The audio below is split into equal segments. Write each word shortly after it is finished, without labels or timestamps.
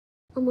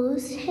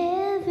Almost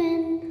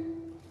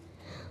heaven,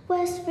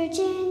 West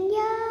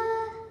Virginia,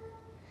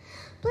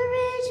 Blue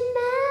Ridge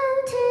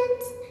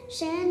Mountains,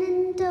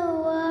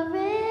 Shenandoah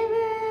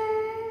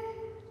River.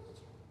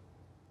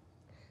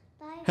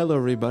 Hello,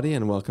 everybody,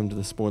 and welcome to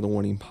the Spoiler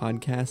Warning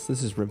Podcast.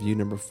 This is review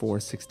number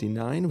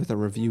 469 with a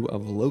review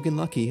of Logan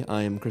Lucky.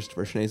 I am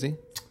Christopher Schnese.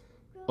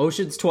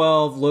 Ocean's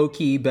 12,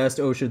 low-key, best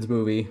Ocean's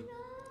movie.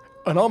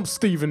 And I'm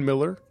Stephen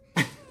Miller.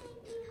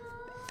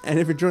 And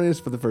if you're joining us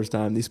for the first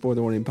time, the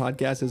Spoiler Warning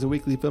Podcast is a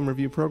weekly film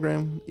review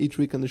program. Each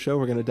week on the show,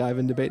 we're going to dive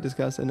in, debate,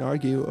 discuss, and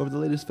argue over the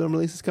latest film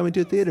releases coming to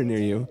a theater near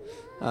you.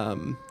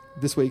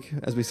 This week,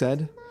 as we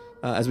said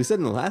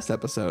in the last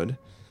episode,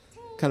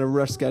 kind of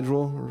rush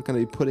schedule. We're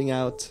going to be putting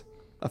out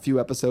a few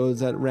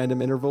episodes at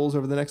random intervals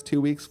over the next 2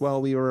 weeks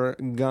while we were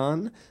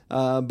gone.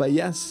 But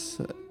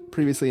yes,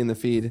 previously in the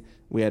feed,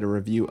 we had a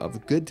review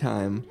of Good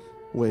Time,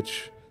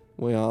 which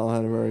we all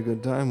had a very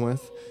good time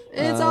with.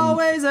 It's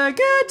always a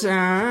good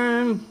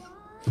time.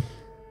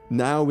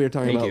 Now we're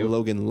talking about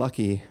Logan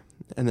Lucky,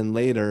 and then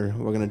later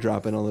we're going to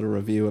drop in a little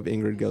review of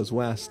Ingrid Goes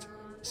West,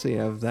 so you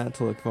have that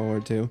to look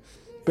forward to.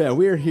 But yeah,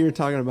 we're here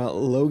talking about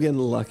Logan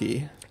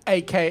Lucky,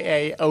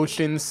 a.k.a.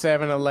 Ocean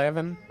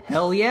 7-Eleven.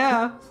 Hell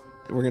yeah.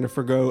 We're going to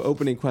forgo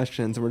opening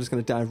questions, and we're just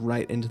going to dive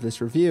right into this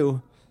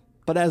review.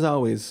 But as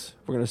always,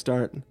 we're going to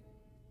start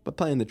by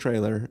playing the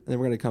trailer, and then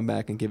we're going to come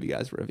back and give you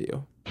guys a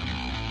review.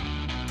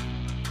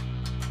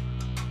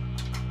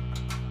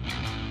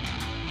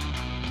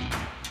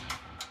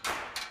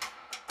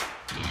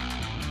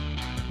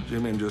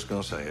 Jimmy, I'm just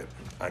gonna say it.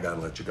 I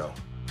gotta let you go.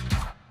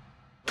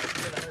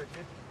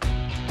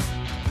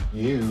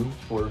 You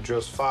were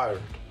just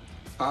fired.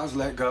 I was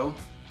let go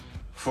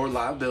for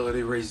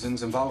liability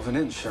reasons involving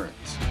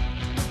insurance.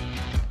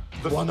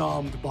 The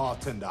one-armed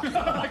bartender.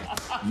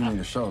 You need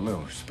to show a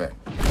little respect.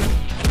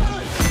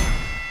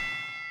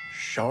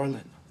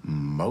 Charlotte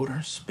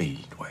Motor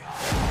Speedway.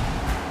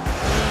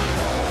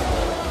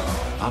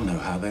 I know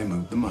how they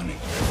move the money.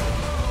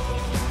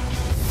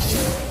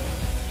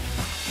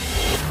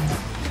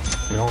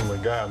 The only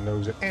guy who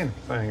knows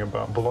anything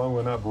about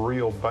blowing up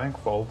real bank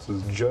vaults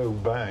is Joe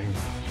Bang.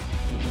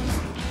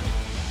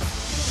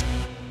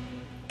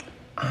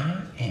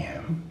 I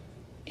am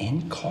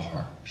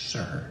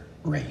incarcerated.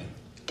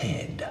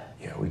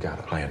 Yeah, we got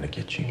a plan to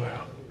get you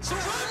out.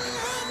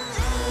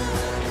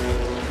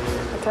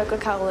 The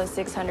Coca-Cola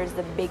 600 is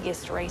the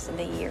biggest race of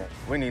the year.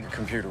 We need a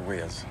computer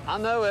whiz. I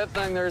know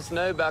everything there is to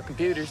know about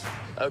computers,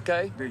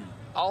 okay?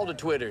 All the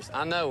Twitters,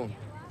 I know them.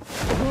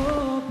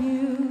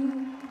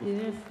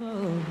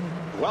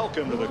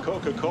 Welcome to the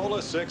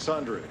Coca-Cola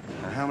 600.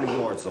 Now, how many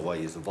yards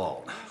away is the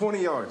vault?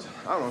 20 yards.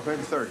 I don't know,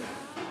 maybe 30.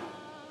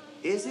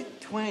 Is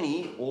it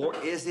 20 or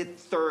is it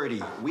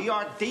 30? We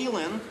are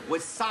dealing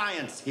with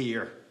science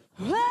here.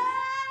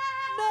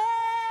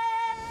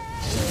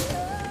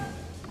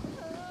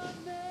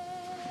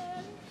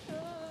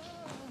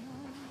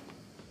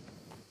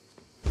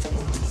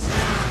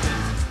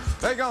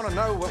 They're gonna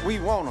know what we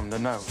want them to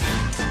know.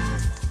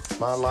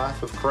 My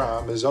life of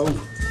crime is over.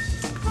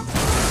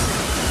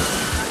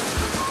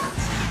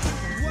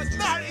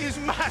 That is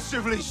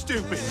massively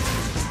stupid.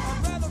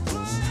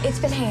 It's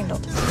been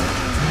handled.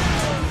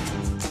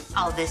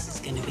 Oh, this is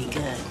gonna be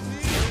good.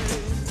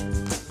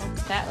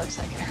 That looks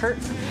like it hurt.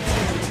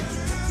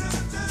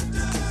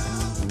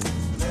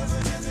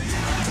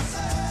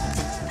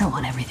 I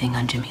want everything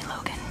on Jimmy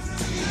Logan.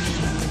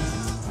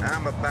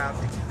 I'm about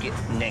to get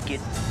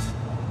naked.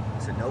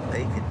 So no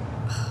bacon.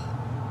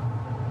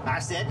 I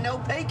said no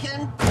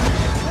bacon.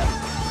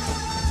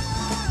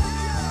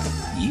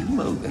 You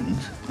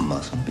Logans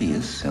mustn't be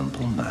as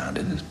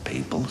simple-minded as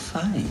people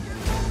say.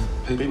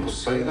 People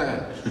say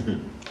that.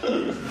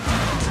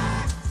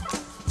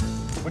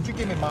 Would you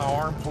give me my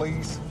arm,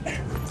 please?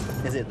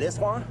 Is it this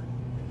one?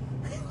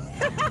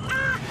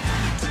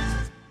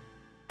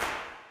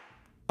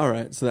 All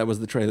right, so that was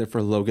the trailer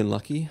for Logan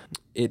Lucky.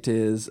 It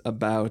is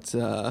about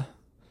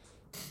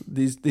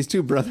these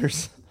two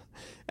brothers,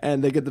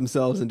 and they get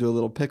themselves into a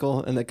little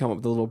pickle, and they come up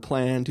with a little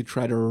plan to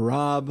try to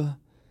rob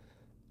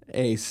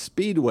a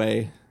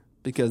speedway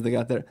because they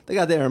got their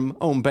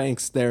own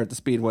banks there at the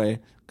speedway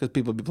because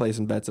people be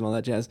placing bets and all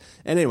that jazz.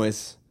 And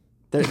anyways,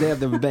 they have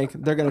the bank.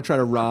 They're gonna try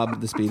to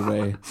rob the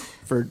speedway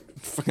for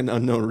fucking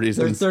unknown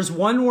reasons. There's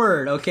one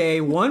word,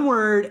 okay, one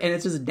word, and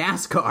it's just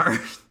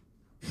NASCAR.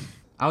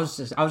 I was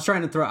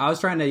trying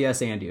to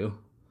yes and you.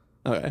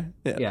 Okay,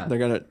 yeah. They're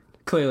gonna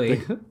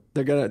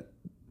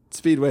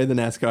speedway the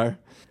NASCAR.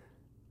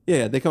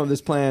 Yeah, they come up with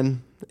this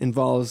plan,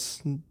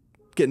 involves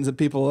getting some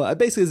people.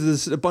 Basically,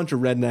 this is a bunch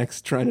of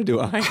rednecks trying to do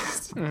a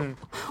heist.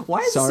 Why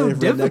is it so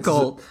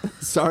difficult?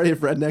 Sorry if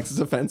rednecks is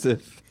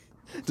offensive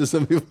to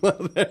some people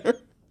out there,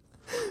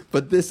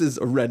 but this is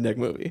a redneck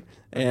movie,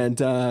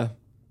 and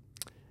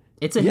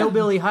it's a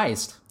hillbilly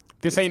heist.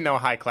 This ain't no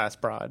high-class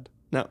broad.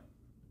 No.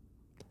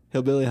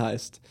 Hillbilly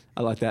heist.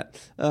 I like that.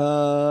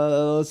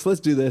 Let's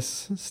do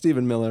this.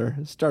 Stephen Miller,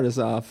 start us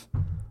off.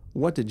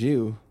 What did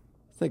you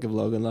think of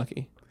Logan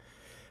Lucky?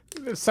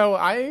 So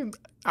I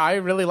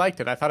really liked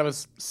it. I thought it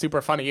was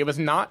super funny. It was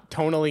not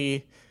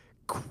tonally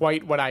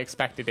quite what I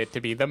expected it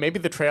to be. Though maybe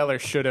the trailer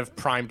should have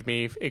primed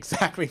me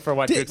exactly for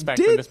what to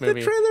expect from this movie.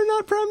 Did the trailer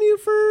not prime you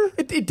for?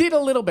 It did a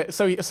little bit.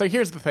 So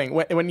here's the thing.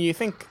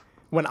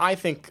 When I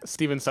think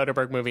Steven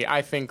Soderbergh movie,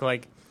 I think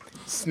like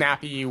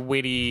snappy,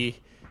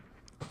 witty,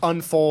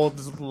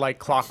 unfolds like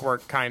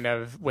clockwork, kind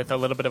of with a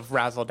little bit of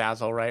razzle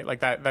dazzle, right? Like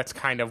that's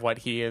kind of what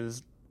he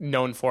is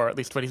known for, at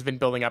least what he's been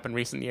building up in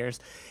recent years.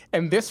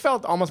 And this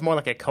felt almost more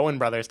like a Coen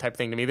Brothers type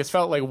thing to me. This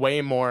felt like way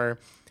more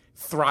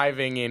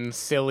thriving in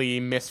silly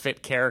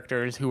misfit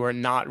characters who are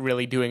not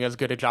really doing as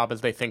good a job as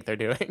they think they're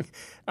doing.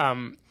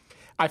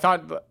 I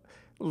thought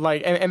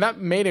like, and that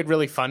made it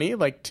really funny.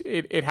 Like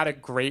it had a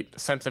great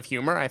sense of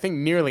humor. I think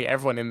nearly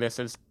everyone in this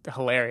is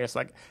hilarious.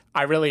 Like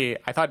I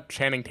thought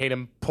Channing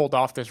Tatum pulled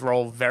off this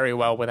role very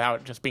well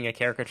without just being a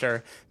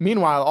caricature.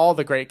 Meanwhile, all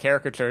the great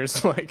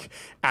caricatures like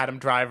Adam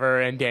Driver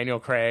and Daniel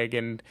Craig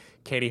and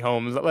Katie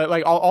Holmes,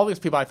 like all these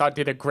people, I thought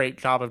did a great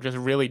job of just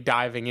really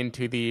diving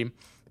into the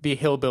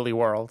hillbilly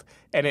world.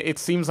 And it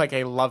seems like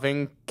a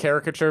loving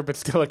caricature, but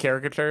still a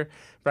caricature.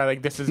 Right?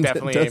 Like this is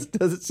definitely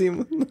does it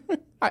seem?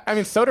 I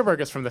mean, Soderbergh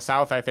is from the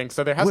South, I think,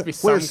 so there has to be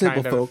some we're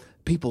simple kind of... folk.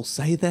 People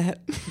say that.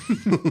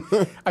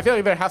 I feel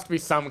like there has to be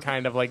some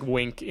kind of, like,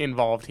 wink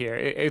involved here.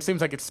 It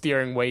seems like it's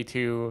steering way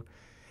too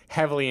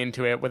heavily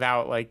into it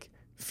without, like,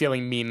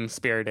 feeling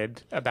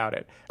mean-spirited about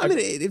it. I mean,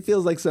 it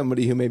feels like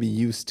somebody who may be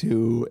used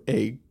to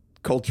a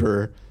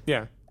culture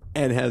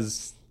and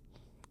has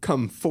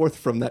come forth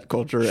from that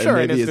culture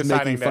and maybe is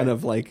making fun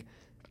of, like...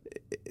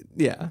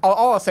 Yeah.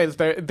 All I'll say is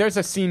there's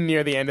a scene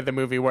near the end of the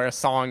movie where a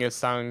song is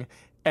sung,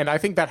 and I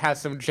think that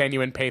has some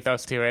genuine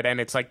pathos to it.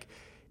 And it's like,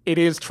 it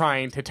is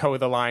trying to toe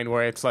the line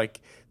where it's like,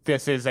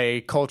 this is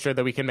a culture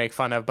that we can make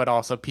fun of, but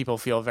also people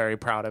feel very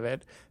proud of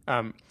it.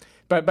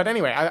 But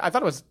anyway, I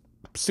thought it was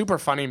a super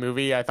funny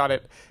movie. I thought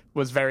it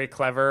was very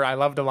clever. I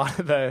loved a lot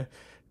of the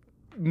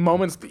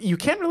moments. You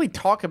can't really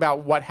talk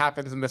about what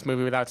happens in this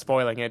movie without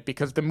spoiling it,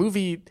 because the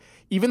movie,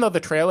 even though the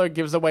trailer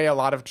gives away a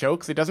lot of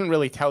jokes, it doesn't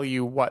really tell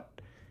you what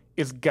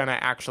is gonna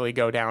actually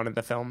go down in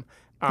the film.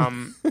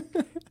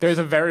 There's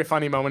a very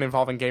funny moment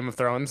involving Game of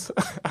Thrones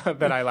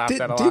that I laughed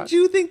at a lot. Did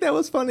you think that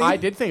was funny? I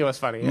did think it was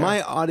funny. Yeah.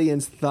 My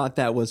audience thought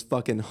that was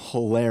fucking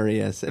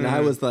hilarious. And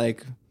I was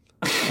like,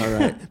 all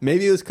right.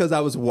 Maybe it was because I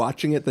was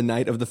watching it the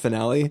night of the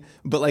finale.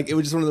 But like, it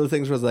was just one of those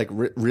things where I was like,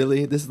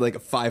 really? This is like a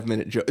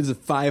 5-minute joke. This is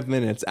 5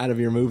 minutes out of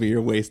your movie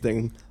you're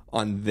wasting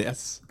on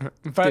this.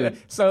 But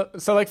so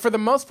like for the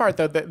most part,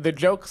 though, the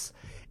jokes,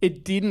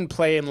 it didn't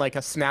play in like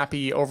a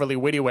snappy, overly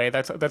witty way.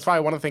 That's why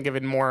I want to think of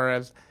it more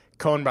as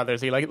Coen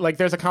Brothers-y. Like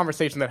there's a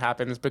conversation that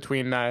happens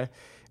between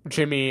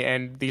Jimmy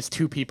and these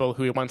two people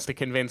who he wants to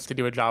convince to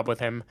do a job with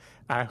him,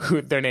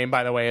 who their name,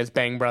 by the way, is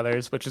Bang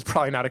Brothers, which is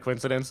probably not a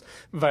coincidence.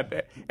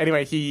 But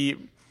anyway,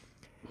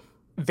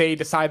 they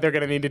decide they're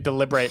going to need to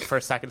deliberate for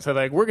a second. So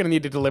they're like, we're going to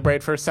need to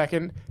deliberate for a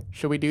second.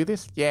 Should we do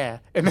this? Yeah.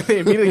 And then they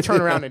immediately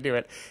turn around and do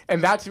it.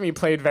 And that to me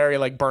played very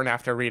like Burn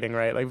After Reading,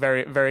 right? Like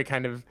very, very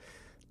kind of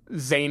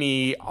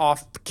zany,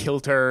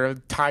 off-kilter,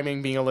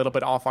 timing being a little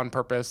bit off on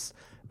purpose.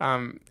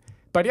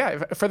 But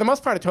yeah, for the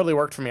most part, it totally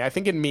worked for me. I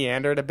think it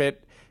meandered a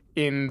bit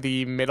in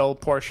the middle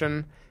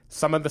portion.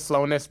 Some of the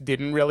slowness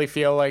didn't really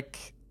feel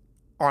like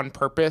on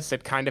purpose.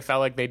 It kind of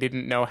felt like they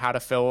didn't know how to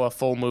fill a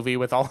full movie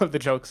with all of the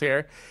jokes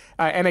here.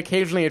 And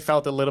occasionally it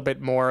felt a little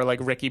bit more like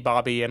Ricky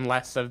Bobby and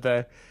less of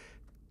the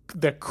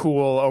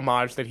cool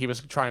homage that he was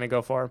trying to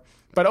go for.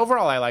 But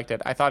overall, I liked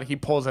it. I thought he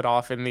pulls it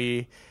off in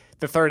the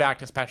third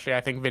act especially.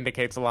 I think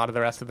vindicates a lot of the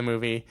rest of the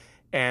movie.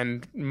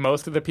 And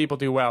most of the people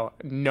do well.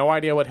 No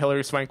idea what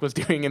Hilary Swank was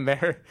doing in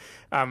there.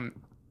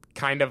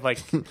 Kind of like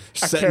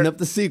setting up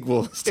the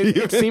sequel.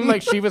 It seemed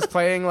like she was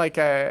playing like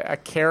a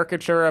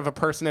caricature of a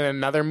person in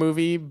another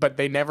movie, but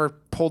they never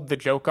pulled the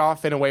joke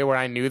off in a way where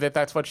I knew that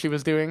that's what she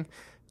was doing.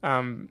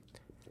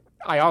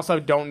 I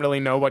also don't really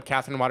know what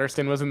Catherine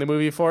Waterston was in the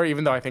movie for,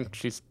 even though I think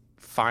she's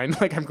fine.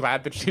 Like, I'm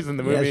glad that she's in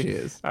the movie. Yeah, she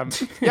is.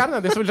 Yeah, I don't know.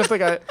 This was just like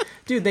a...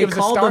 Dude, they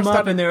called them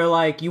up and they're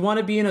like, you want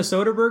to be in a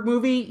Soderbergh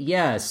movie?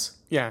 Yes.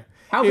 Yeah.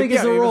 How big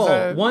is the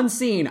role? One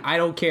scene. I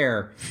don't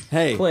care.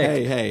 Hey,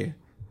 Click. hey.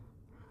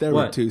 There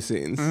were 2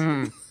 scenes.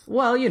 Mm-hmm.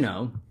 Well, you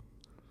know.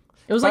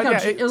 It was like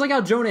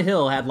how Jonah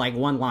Hill had like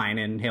one line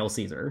in Hail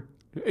Caesar.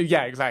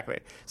 Yeah, exactly.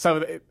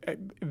 So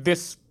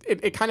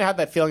it kind of had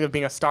that feeling of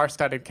being a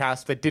star-studded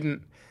cast that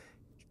didn't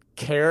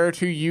care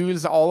to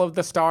use all of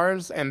the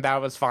stars, and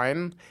that was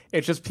fine.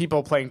 It's just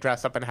people playing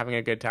dress up and having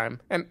a good time.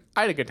 And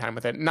I had a good time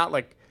with it. Not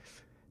like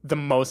the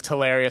most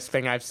hilarious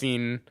thing I've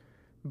seen,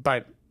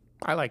 but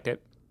I liked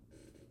it.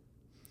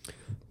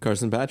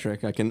 Carson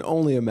Patrick, I can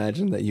only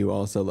imagine that you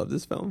also love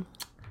this film.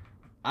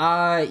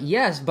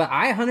 Yes, but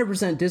I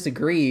 100%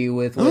 disagree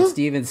with what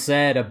Steven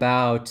said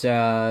about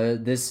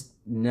this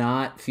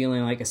not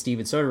feeling like a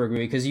Steven Soderbergh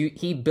movie, because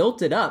he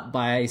built it up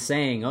by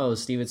saying, oh,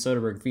 Steven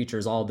Soderbergh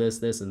features all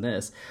this, and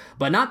this,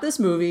 but not this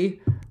movie.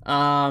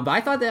 But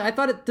I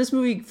thought this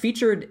movie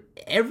featured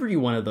every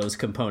one of those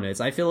components.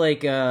 I feel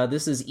like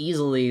this is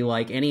easily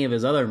like any of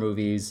his other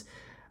movies.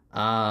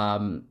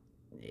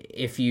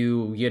 If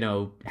you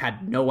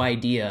had no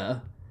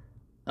idea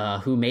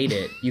who made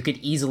it, you could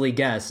easily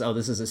guess, oh,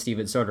 this is a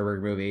Steven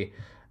Soderbergh movie.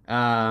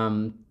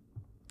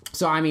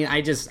 So I mean,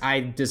 I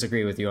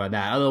disagree with you on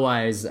that.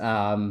 Otherwise,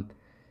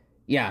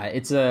 yeah,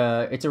 it's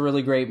a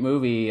really great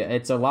movie.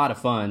 It's a lot of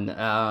fun.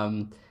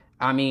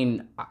 I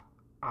mean,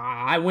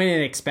 I went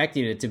in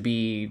expecting it to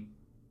be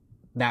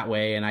that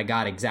way, and I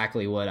got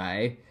exactly what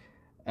I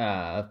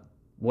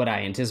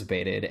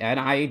anticipated. And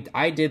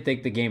I did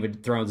think the Game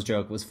of Thrones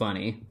joke was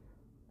funny.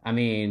 I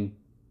mean,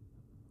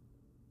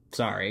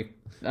 sorry.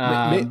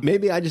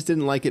 Maybe I just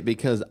didn't like it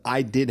because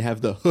I did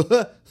have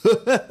the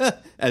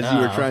as you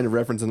were trying to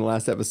reference in the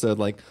last episode.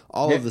 Like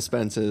all of the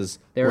Spences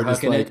were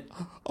just like, it.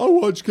 I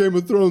watch Game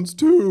of Thrones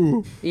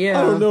too. Yeah,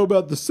 I don't know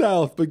about the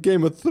South, but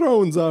Game of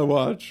Thrones I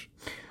watch.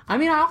 I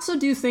mean, I also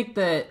do think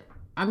that.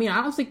 I mean,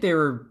 I don't think they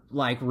were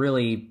like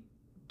really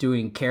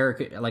doing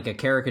a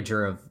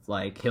caricature of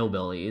like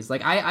hillbillies.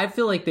 Like I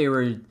feel like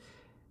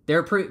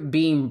they're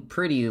being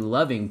pretty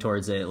loving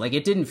towards it. Like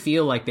it didn't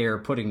feel like they were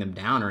putting them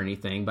down or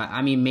anything. But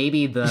I mean,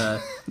 maybe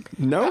the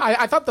no.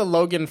 I thought the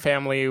Logan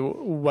family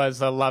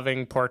was a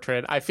loving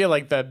portrait. I feel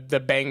like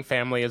the Bang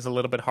family is a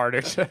little bit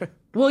harder to.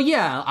 Well,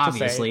 yeah,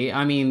 obviously.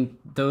 I mean,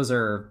 those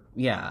are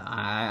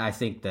I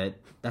think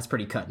that's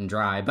pretty cut and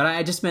dry. But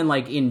I just meant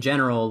like in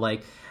general,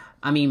 like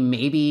I mean,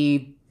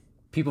 maybe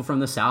people from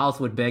the South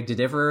would beg to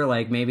differ.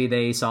 Like maybe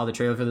they saw the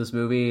trailer for this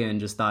movie and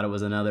just thought it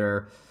was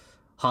another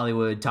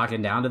Hollywood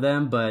talking down to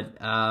them, but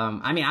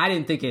I mean, I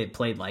didn't think it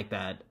played like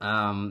that.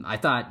 I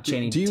thought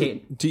Channing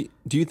Tatum.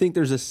 Do you think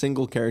there's a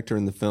single character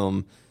in the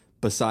film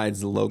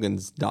besides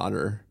Logan's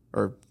daughter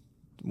or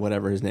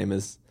whatever his name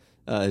is,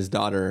 his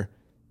daughter,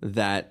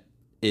 that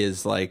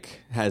is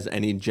like has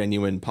any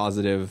genuine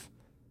positive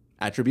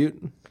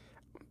attribute?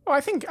 Oh,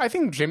 I think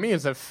Jimmy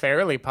is a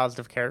fairly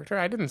positive character.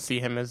 I didn't see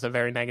him as a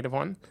very negative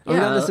one. I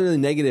mean, not necessarily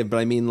negative, but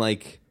I mean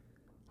like.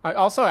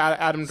 Also,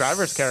 Adam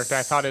Driver's character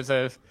I thought is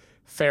a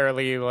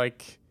fairly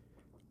like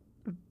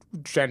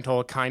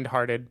gentle,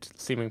 kind-hearted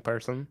seeming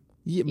person.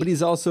 Yeah, but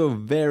he's also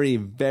very,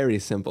 very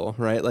simple,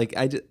 right? Like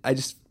I don't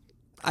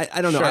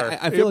know. Sure.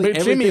 I feel like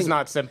but Jimmy's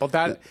not simple.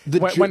 That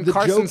when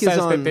Carson says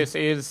that this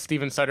is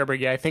Steven Soderbergh,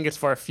 yeah, I think it's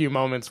for a few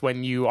moments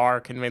when you are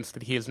convinced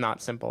that he is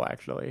not simple.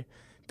 Actually,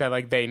 that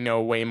like they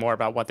know way more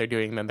about what they're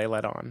doing than they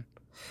let on.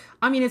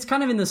 I mean, it's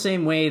kind of in the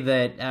same way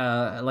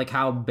that like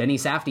how Benny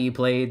Safdie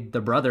played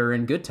the brother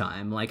in Good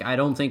Time. Like I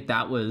don't think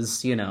that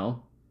was, you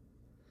know.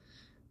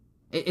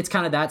 It's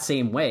kind of that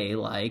same way.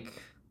 Like,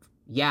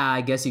 yeah, I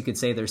guess you could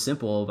say they're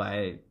simple,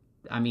 but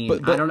I mean,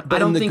 I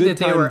don't think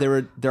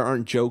that there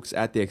aren't jokes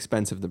at the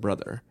expense of the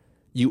brother.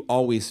 You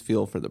always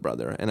feel for the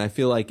brother, and I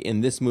feel like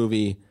in this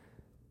movie,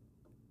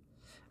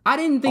 I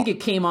didn't think it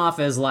came off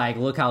as like,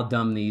 look how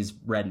dumb these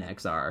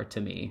rednecks are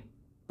to me.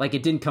 Like,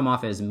 it didn't come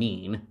off as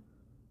mean,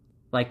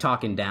 like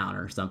talking down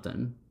or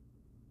something.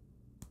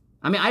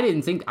 I mean, I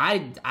didn't think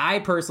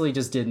I personally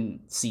just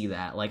didn't see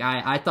that. Like,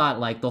 I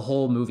thought like the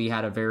whole movie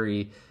had a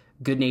very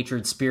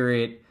good-natured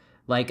spirit.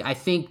 Like I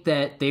think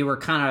that they were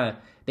kind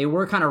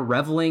of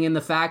reveling in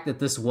the fact that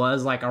this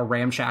was like a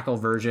ramshackle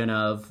version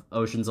of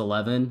Ocean's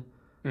 11.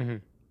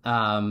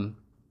 Mm-hmm.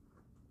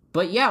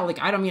 But yeah, like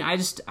I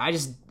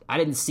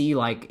didn't see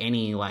like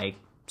any like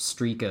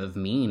streak of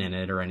mean in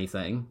it or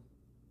anything.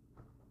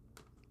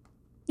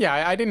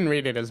 Yeah, I didn't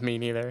read it as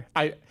mean either.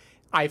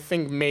 I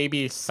think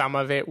maybe some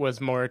of it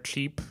was more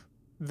cheap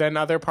than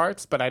other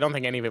parts, but I don't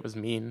think any of it was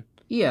mean.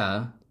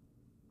 Yeah.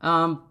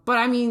 But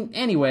I mean,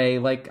 anyway,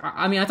 like,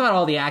 I mean, I thought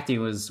all the acting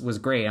was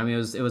great. I mean,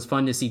 it was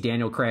fun to see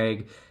Daniel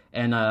Craig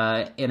and,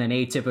 in an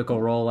atypical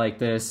role like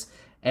this.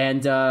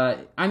 And, I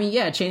mean,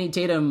 yeah, Channing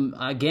Tatum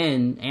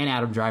again and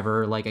Adam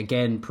Driver, like,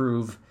 again,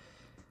 prove,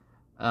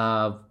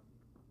 why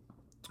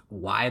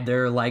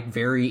they're like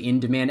very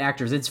in-demand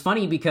actors. It's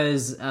funny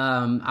because,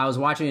 I was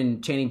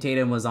watching Channing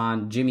Tatum was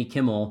on Jimmy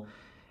Kimmel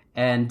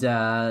and,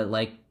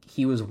 like,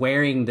 he was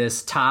wearing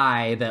this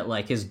tie that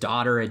like his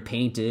daughter had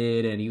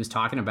painted and he was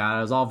talking about it.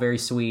 It was all very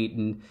sweet.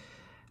 And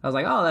I was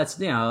like, oh, that's,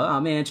 you know,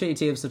 oh man, Channing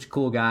Tatum's such a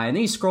cool guy. And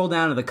then you scroll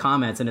down to the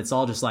comments and it's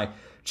all just like,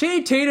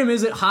 Channing Tatum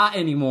isn't hot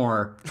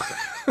anymore.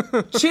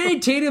 Channing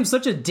Tatum's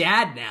such a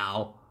dad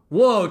now.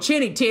 Whoa,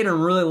 Channing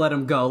Tatum really let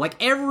him go. Like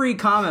every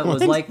comment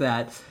was like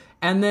that.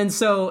 And then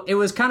so it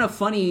was kind of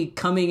funny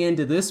coming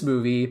into this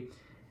movie.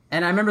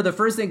 And I remember the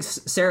first thing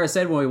Sarah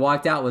said when we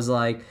walked out was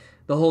like,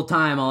 the whole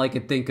time, all I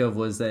could think of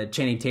was that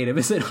Channing Tatum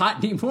isn't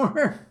hot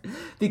anymore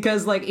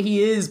because, like,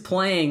 he is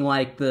playing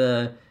like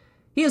the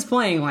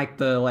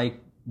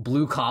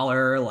blue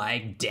collar,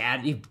 like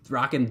dad,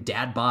 rocking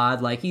dad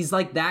bod, like he's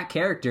like that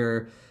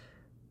character.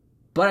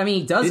 But I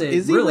mean, he does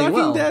it really well. Is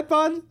he rocking dad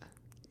bod?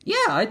 Yeah,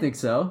 I think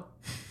so.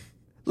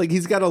 Like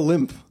he's got a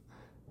limp.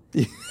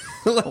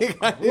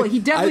 Well, he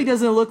definitely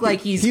doesn't look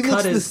like he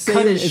looks the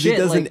same as shit. He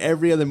does in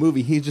every other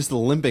movie. He's just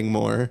limping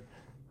more.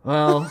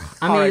 Well,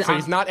 I mean, right, so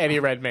he's not Eddie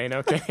Redmayne,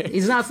 okay?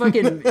 He's not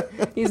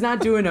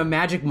doing a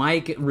Magic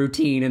Mike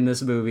routine in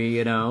this movie,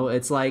 you know?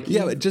 It's like...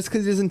 Yeah, but just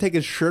because he doesn't take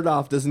his shirt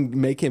off doesn't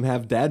make him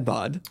have dad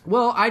bod.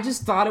 Well, I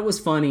just thought it was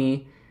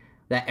funny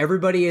that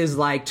everybody is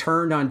like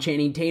turned on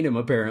Channing Tatum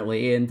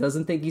apparently and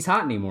doesn't think he's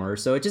hot anymore.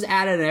 So it just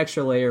added an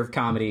extra layer of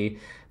comedy.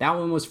 That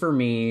one was for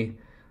me.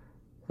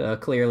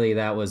 Clearly,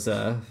 that was.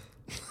 I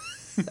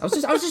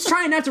was just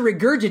trying not to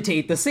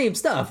regurgitate the same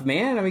stuff,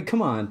 man. I mean,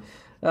 come on.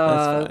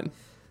 That's fine.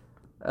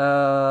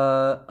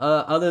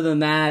 Other than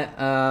that,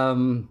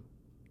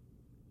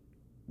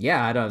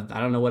 yeah, I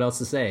don't know what else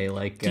to say.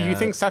 Like, do you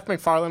think Seth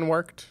MacFarlane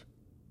worked?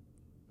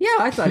 Yeah,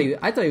 I thought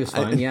he was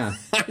fine. Yeah,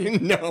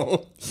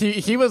 no,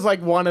 he was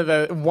like one of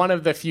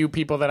the few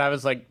people that I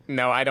was like,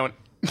 no, I don't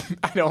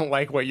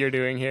like what you're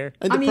doing here.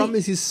 And the problem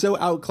is he's so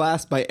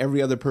outclassed by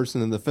every other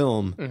person in the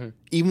film,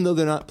 even though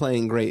they're not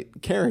playing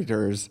great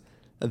characters,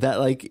 that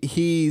like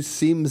he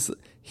seems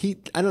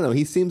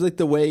like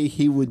the way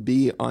he would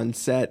be on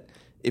set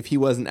if he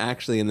wasn't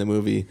actually in the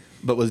movie,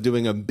 but was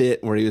doing a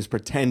bit where he was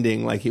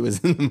pretending like he was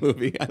in the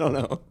movie. I don't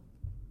know.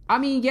 I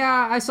mean,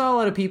 yeah, I saw a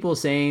lot of people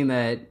saying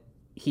that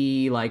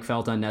he like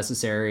felt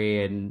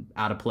unnecessary and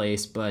out of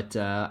place, but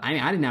I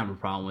mean, I didn't have a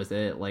problem with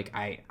it. Like,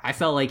 I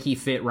felt like he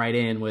fit right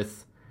in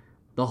with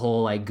the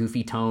whole like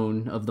goofy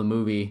tone of the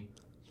movie.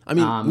 I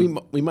mean,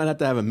 we might have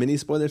to have a mini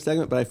spoiler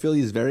segment, but I feel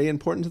he's very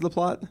important to the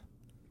plot.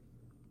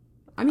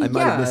 I mean, I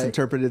might have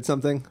misinterpreted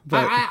something.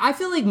 But I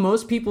feel like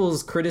most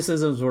people's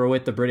criticisms were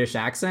with the British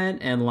accent,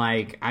 and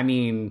like, I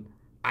mean,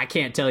 I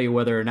can't tell you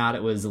whether or not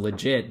it was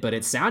legit, but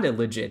it sounded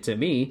legit to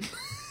me.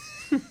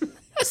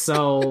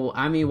 So,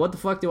 I mean, what the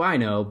fuck do I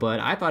know?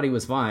 But I thought he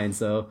was fine,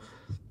 so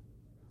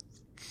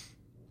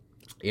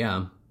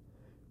yeah.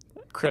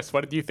 Chris,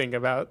 what did you think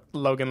about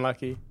Logan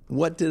Lucky?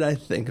 What did I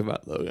think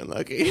about Logan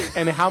Lucky?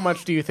 And how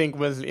much do you think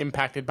was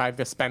impacted by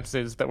the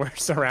Spences that were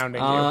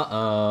surrounding you?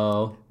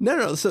 Uh-oh.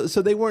 No.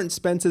 So they weren't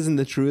Spences in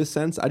the truest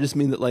sense. I just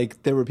mean that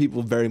like there were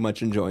people very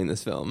much enjoying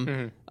this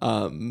film,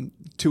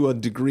 to a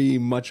degree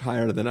much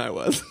higher than I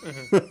was.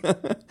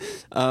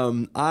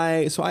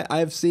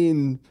 I've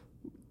seen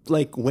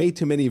like way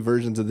too many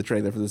versions of the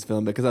trailer for this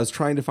film because I was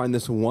trying to find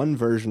this one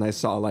version I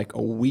saw like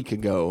a week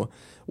ago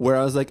where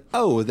I was like,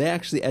 oh, they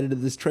actually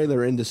edited this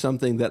trailer into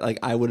something that like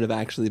I would have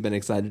actually been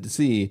excited to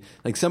see.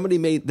 Like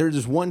there's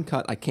just one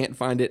cut, I can't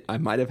find it. I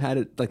might have had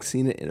it like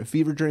seen it in a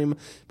fever dream,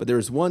 but there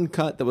was one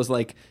cut that was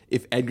like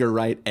if Edgar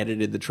Wright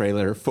edited the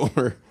trailer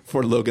for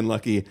Logan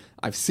Lucky.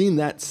 I've seen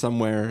that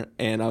somewhere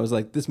and I was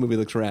like, this movie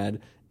looks rad.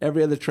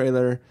 Every other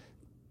trailer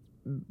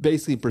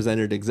basically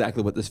presented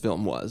exactly what this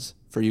film was.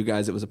 For you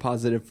guys, it was a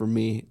positive. For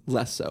me,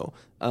 less so.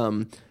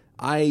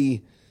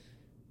 I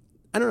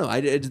don't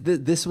know.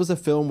 This was a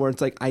film where it's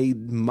like I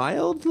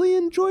mildly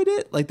enjoyed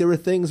it. Like there were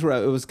things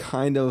where it was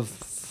kind of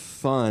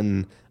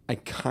fun. I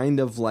kind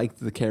of liked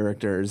the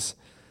characters,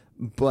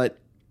 but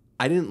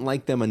I didn't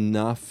like them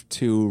enough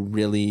to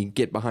really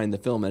get behind the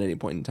film at any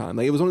point in time.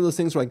 Like it was one of those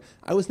things where like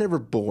I was never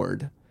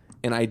bored,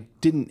 and I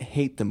didn't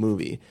hate the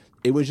movie.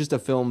 It was just a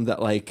film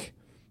that like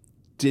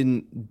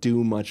didn't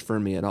do much for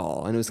me at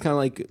all. And it was kind of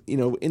like, you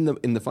know, in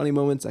the funny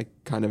moments, I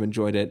kind of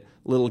enjoyed it.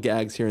 Little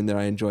gags here and there,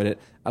 I enjoyed it.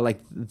 I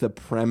liked the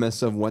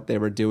premise of what they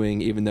were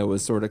doing, even though it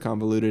was sort of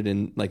convoluted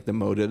in like the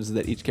motives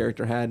that each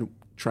character had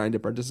trying to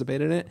participate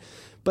in it.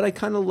 But I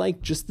kind of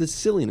liked just the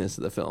silliness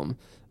of the film.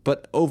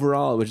 But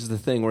overall, which is the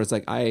thing where it's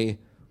like I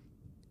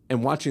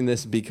am watching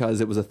this because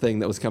it was a thing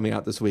that was coming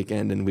out this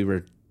weekend and we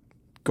were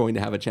going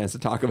to have a chance to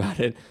talk about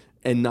it,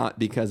 and not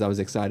because I was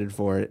excited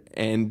for it.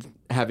 And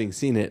having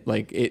seen it,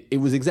 like it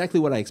was exactly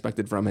what I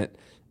expected from it,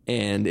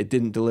 and it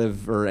didn't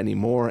deliver any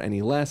more,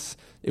 any less.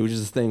 It was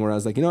just a thing where I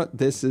was like, you know what,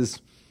 this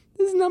is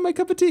not my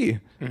cup of tea.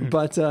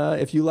 But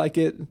if you like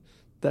it,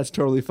 that's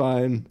totally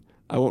fine.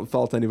 I won't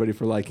fault anybody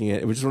for liking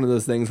it. It was just one of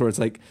those things where it's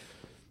like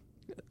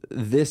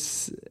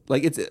this,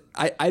 like it's.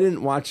 I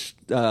didn't watch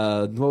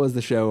what was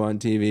the show on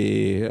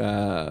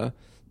TV?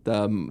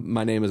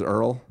 My Name is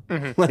Earl.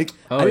 Like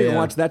I didn't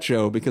watch that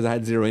show because I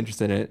had zero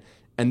interest in it,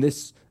 and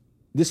this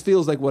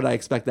feels like what I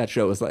expect that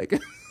show is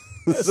like.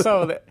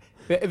 So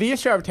the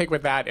issue I would take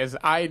with that is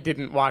I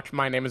didn't watch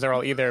My Name is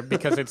Earl either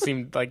because it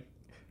seemed like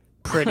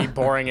pretty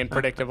boring and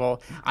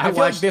predictable. I feel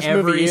watched like this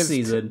every movie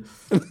season.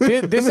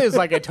 This is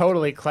like a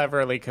totally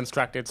cleverly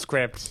constructed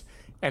script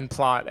and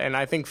plot, and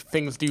I think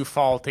things do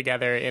fall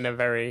together in a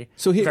very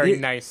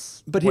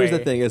nice. But way. Here's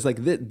the thing: is like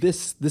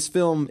this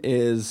film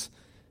is.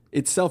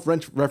 It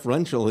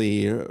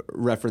self-referentially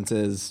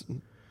references,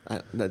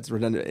 that's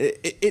redundant,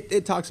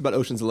 it talks about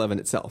Ocean's 11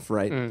 itself,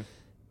 right?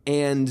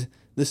 And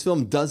this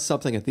film does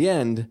something at the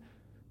end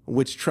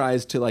which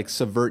tries to like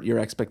subvert your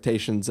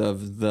expectations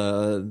of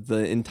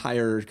the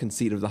entire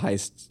conceit of the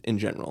heist in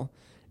general.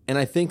 And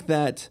I think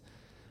that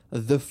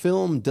the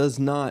film does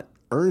not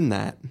earn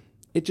that.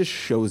 It just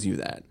shows you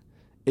that.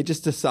 It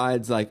just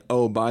decides like,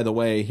 oh, by the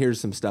way,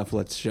 here's some stuff,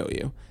 let's show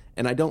you.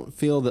 And I don't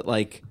feel that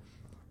like,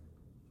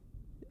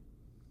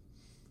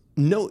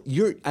 no,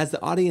 you're as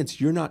the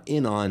audience, you're not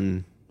in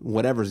on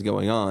whatever's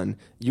going on.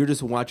 You're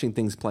just watching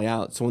things play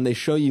out. So when they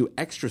show you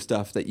extra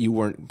stuff that you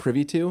weren't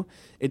privy to,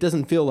 it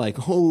doesn't feel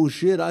like, oh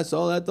shit, I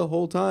saw that the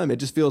whole time. It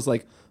just feels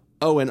like,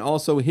 oh, and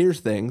also here's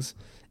things.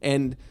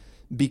 And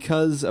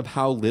because of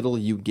how little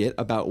you get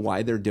about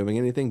why they're doing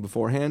anything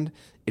beforehand,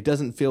 it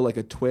doesn't feel like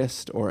a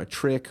twist or a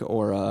trick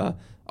or a,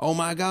 oh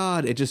my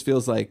God. It just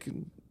feels like,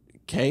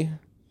 okay,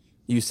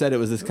 you said it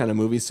was this kind of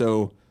movie,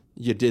 so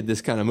you did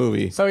this kind of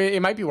movie. So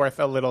it might be worth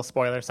a little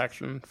spoiler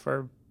section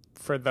for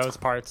those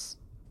parts.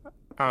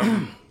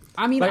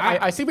 I mean, like,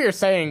 I see what you're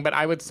saying, but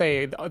I would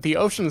say the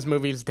Ocean's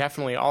movies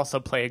definitely also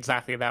play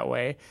exactly that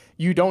way.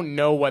 You don't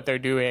know what they're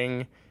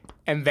doing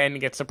and then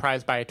get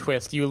surprised by a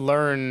twist. You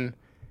learn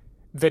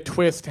the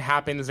twist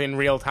happens in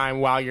real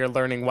time while you're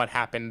learning what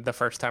happened the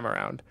first time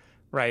around,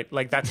 right?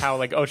 Like, that's how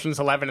like Ocean's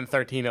 11 and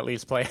 13 at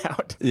least play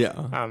out.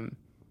 Yeah.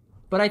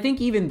 But I think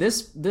even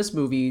this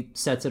movie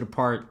sets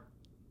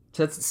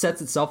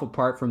itself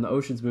apart from the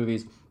Ocean's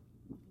movies.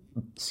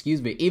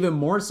 Excuse me. Even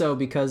more so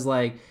because,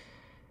 like,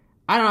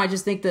 I don't know, I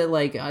just think that,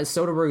 like,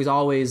 Soderbergh is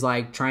always,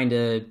 like, trying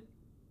to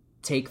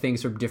take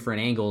things from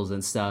different angles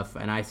and stuff,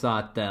 and I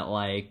thought that,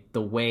 like,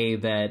 the way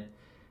that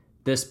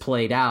this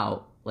played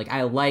out, like,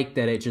 I like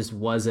that it just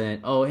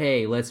wasn't, oh,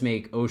 hey, let's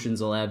make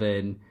Ocean's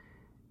 11,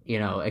 you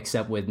know,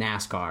 except with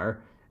NASCAR.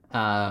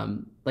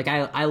 Like,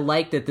 I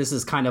like that this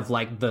is kind of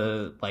like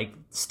the, like,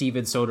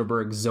 Steven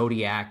Soderbergh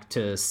Zodiac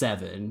to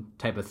Seven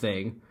type of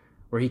thing,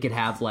 where he could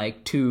have,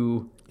 like,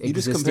 two You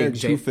just compared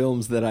two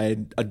films that I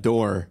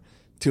adore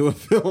to a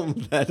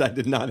film that I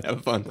did not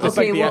have fun with. It's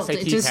Okay, like well, the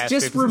SAT just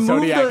test. remove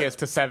Zodiac the- is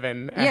to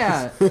 7.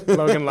 Yeah.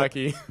 Logan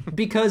Lucky.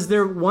 Because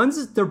they're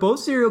both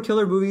serial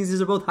killer movies.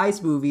 These are both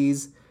heist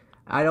movies.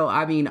 I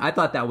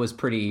thought that was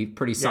pretty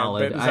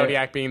solid. Yeah,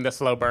 Zodiac being the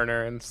slow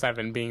burner and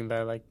 7 being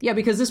the, like... Yeah,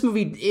 because this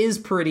movie is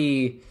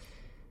pretty,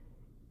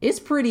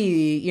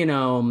 you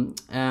know,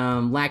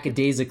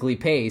 lackadaisically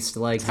paced,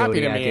 like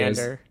Zodiac is.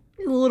 A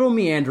little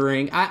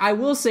meandering. I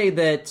will say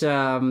that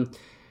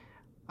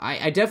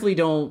I definitely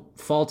don't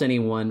fault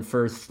anyone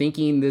for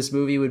thinking this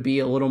movie would be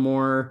a little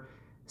more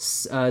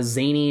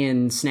zany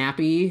and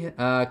snappy,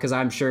 because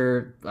I'm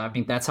sure, I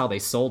mean, that's how they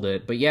sold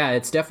it. But yeah,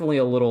 it's definitely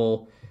a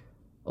little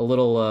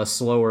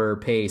slower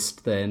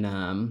paced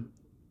than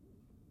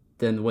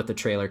what the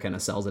trailer kind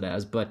of sells it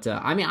as. But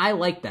I mean, I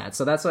like that,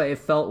 so that's why it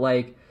felt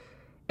like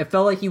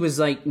he was,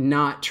 like,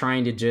 not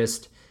trying to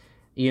just,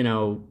 you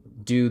know,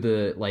 do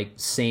the, like,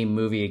 same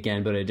movie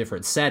again but a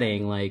different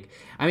setting. Like,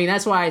 I mean,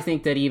 that's why I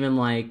think that even,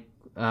 like,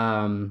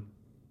 I mean,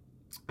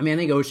 I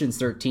think Ocean's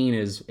 13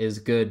 is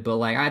good, but,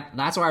 like,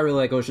 that's why I really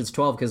like Ocean's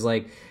 12, because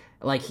like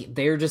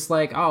they're just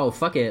like, oh,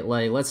 fuck it,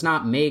 like, let's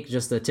not make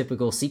just a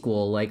typical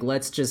sequel, like,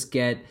 let's just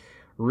get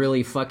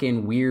really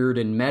fucking weird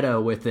and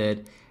meta with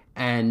it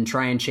and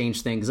try and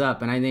change things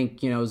up. And I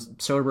think, you know,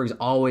 Soderbergh's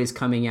always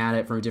coming at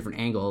it from a different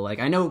angle. Like,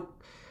 I know,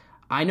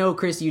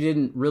 Chris, you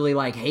didn't really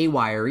like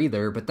Haywire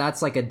either, but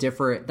that's like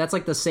that's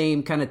like the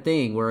same kind of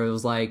thing where it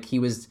was like it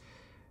was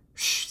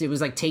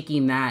like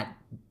taking that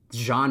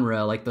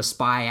genre, like the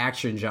spy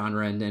action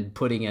genre, and then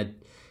putting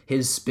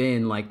his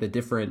spin, like the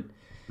different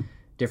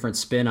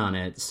spin on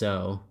it.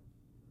 So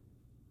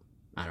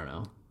I don't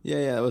know.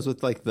 Yeah, it was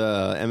with, like,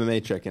 the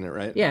MMA chick in it,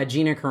 right? Yeah,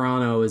 Gina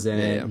Carano was in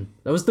it. Yeah.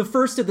 That was the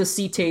first of the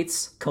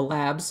C-Tates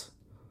collabs.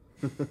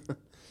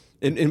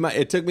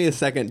 It took me a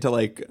second to,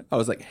 like, I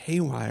was like,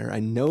 Haywire, I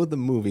know the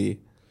movie,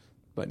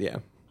 but yeah.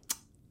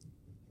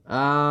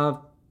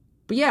 But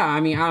yeah, I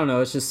mean, I don't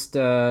know. It's just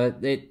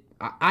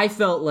I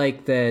felt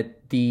like that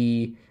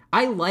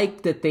I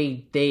liked that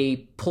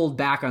they pulled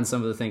back on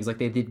some of the things. Like,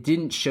 they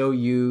didn't show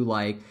you,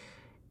 like,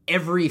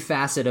 every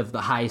facet of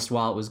the heist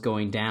while it was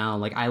going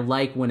down. Like, I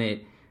like when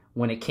it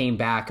came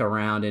back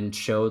around and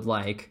showed,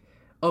 like,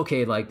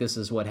 okay, like, this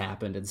is what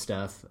happened and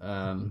stuff.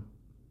 I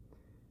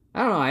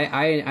don't know.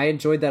 I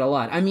enjoyed that a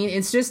lot. I mean,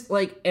 it's just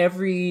like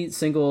every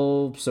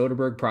single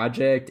Soderbergh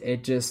project,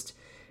 it just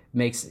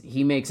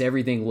makes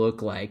everything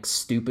look, like,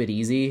 stupid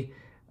easy.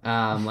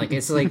 Like,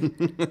 it's like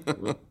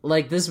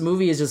like, this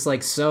movie is just,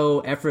 like, so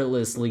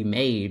effortlessly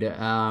made.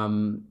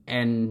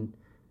 And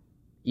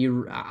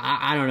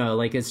I don't know,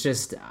 like, it's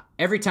just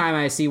every time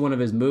I see one of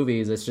his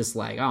movies, it's just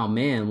like, oh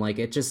man, like,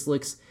 it just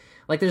looks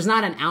like there's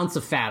not an ounce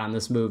of fat on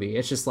this movie.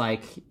 It's just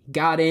like, he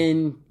got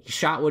in, he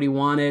shot what he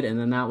wanted, and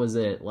then that was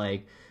it.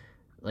 Like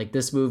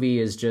this movie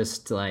is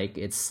just, like,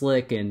 it's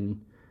slick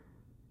and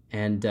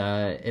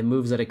it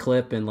moves at a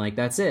clip, and, like,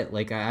 that's it.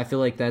 Like, I feel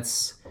like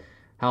that's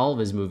how all of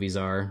his movies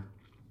are.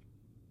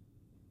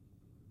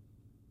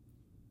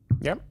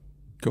 Yep.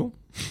 Cool.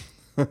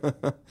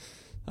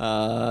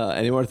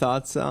 Any more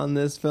thoughts on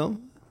this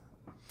film?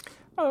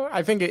 Oh,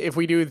 I think if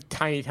we do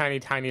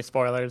tiny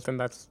spoilers, then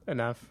that's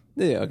enough.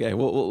 Yeah. Okay.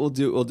 We'll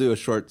do a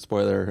short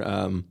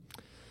spoiler.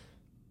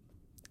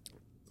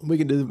 We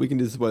can do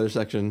the spoiler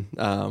section.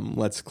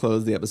 Let's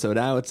close the episode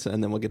out,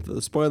 and then we'll get to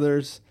the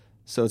spoilers.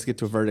 So let's get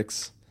to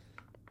verdicts.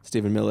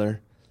 Stephen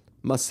Miller,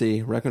 must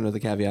see, recommend with a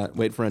caveat,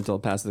 wait for rental,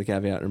 pass with a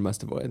caveat, or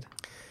must avoid.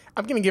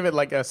 I'm gonna give it,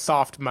 like, a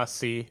soft must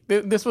see.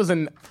 This was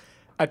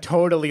a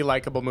totally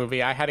likable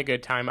movie. I had a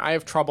good time. I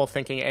have trouble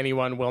thinking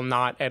anyone will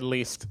not at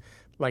least,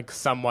 like,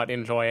 somewhat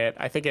enjoy it.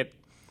 I think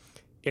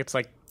it's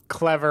like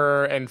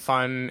clever and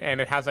fun,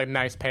 and it has a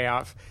nice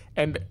payoff.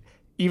 And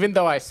even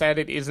though I said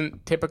it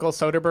isn't typical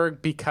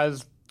Soderbergh,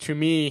 because to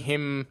me,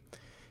 him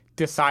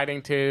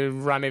deciding to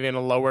run it in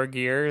a lower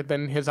gear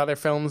than his other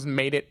films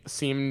made it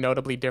seem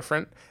notably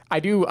different. I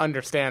do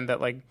understand that,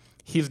 like,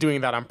 he's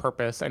doing that on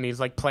purpose, and he's,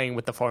 like, playing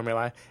with the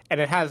formula. And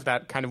it has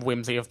that kind of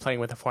whimsy of playing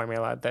with the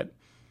formula that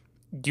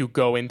you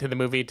go into the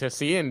movie to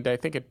see, and I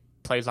think it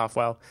plays off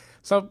well.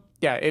 So,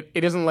 yeah, it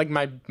isn't, like,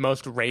 my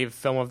most rave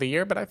film of the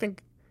year, but I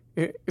think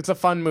it's a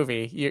fun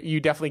movie. You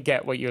definitely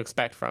get what you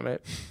expect from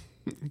it.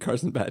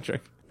 Carson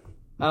Patrick.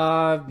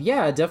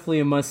 Yeah, definitely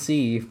a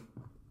must-see.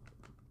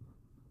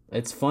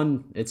 It's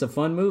fun. It's a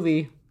fun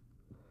movie.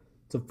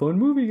 It's a fun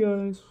movie,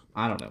 guys.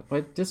 I don't know.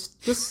 But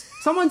just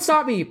someone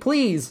stop me,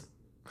 please.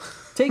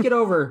 Take it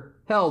over.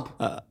 Help.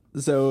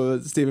 So,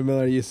 Stephen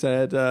Miller, you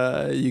said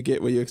you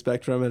get what you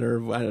expect from it,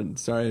 or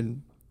sorry,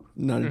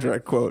 not a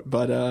direct quote,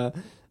 but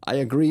I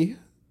agree.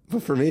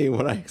 But for me,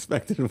 what I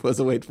expected was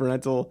a wait for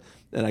rental,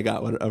 and I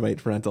got a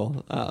wait for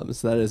rental.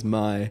 So that is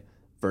my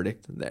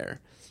verdict there.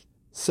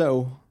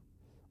 So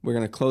we're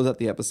going to close out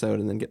the episode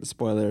and then get the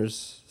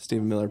spoilers.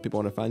 Stephen Miller, people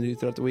want to find you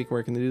throughout the week.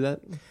 Where can they do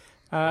that?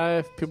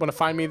 If people want to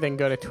find me, then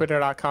go to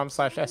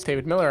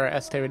twitter.com/sdavidmiller or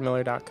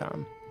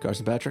sdavidmiller.com.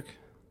 Carson Patrick?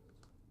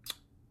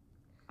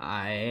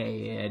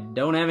 I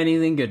don't have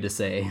anything good to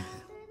say.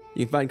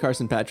 You can find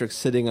Carson Patrick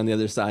sitting on the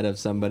other side of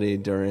somebody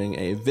during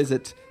a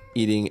visit,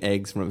 eating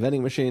eggs from a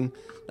vending machine.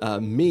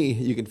 Me,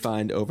 you can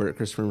find over at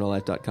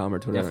ChristopherInRealLife.com or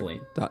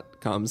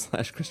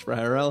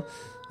Twitter.com/ChristopherIRL.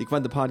 You can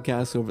find the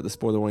podcast over at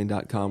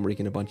thespoilerwarning.com, where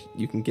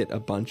you can get a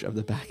bunch of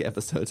the back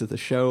episodes of the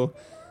show.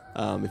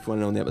 If you want to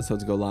know when the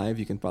episodes go live,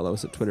 you can follow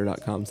us at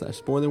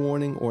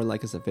Twitter.com/spoilerwarning or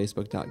like us at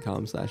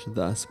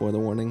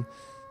Facebook.com/thespoilerwarning.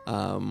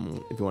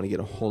 If you want to get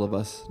a hold of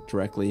us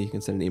directly, you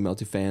can send an email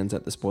to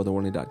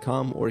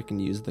fans@thespoilerwarning.com, or you can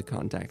use the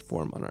contact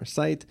form on our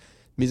site.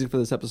 Music for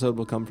this episode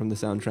will come from the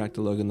soundtrack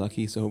to Logan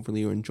Lucky, so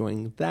hopefully you're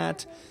enjoying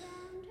that.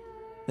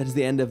 That is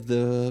the end of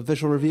the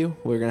visual review.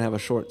 We're going to have a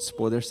short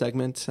spoiler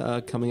segment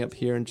coming up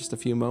here in just a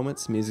few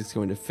moments. Music's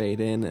going to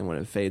fade in, and when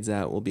it fades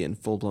out, we'll be in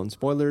full-blown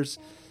spoilers.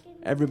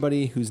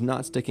 Everybody who's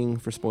not sticking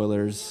for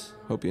spoilers,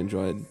 hope you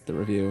enjoyed the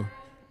review.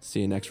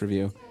 See you next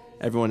review.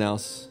 Everyone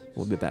else,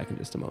 we'll be back in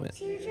just a moment.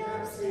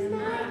 Teardrops in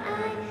my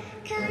eye,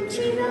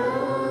 country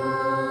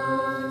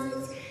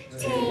roads,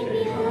 take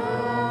me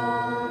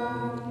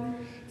home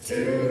to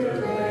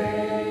the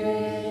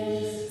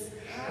place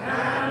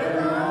I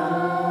belong.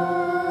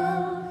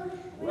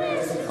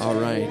 All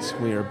right,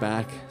 we are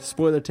back.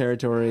 Spoiler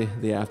territory,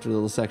 the after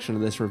little section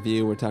of this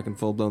review. We're talking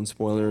full-blown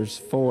spoilers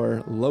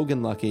for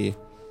Logan Lucky.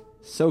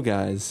 So,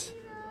 guys,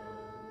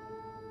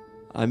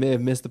 I may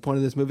have missed the point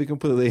of this movie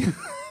completely.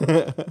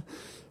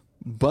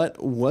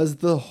 But was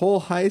the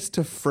whole heist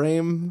to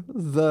frame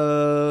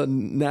the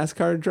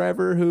NASCAR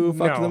driver who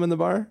fucked them in the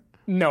bar?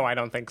 No, I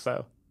don't think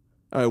so.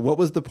 All right, what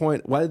was the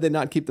point? Why did they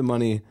not keep the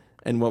money?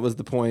 And what was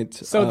the point?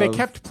 So they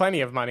kept plenty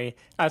of money.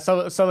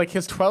 So like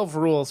his 12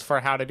 rules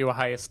for how to do a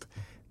heist.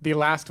 The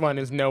last one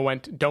is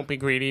don't be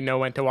greedy, know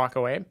when to walk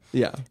away.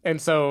 Yeah.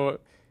 And so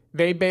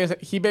he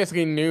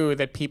basically knew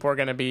that people were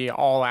going to be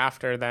all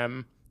after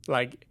them,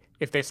 like,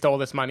 if they stole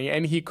this money,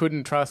 and he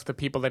couldn't trust the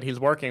people that he's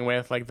working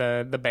with, like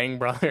the Bang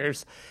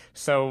Brothers.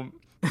 So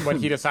what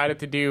he decided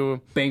to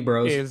do Bang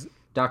Bros. is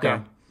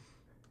 .com.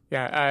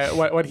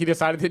 What he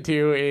decided to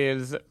do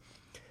is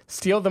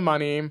steal the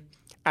money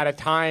at a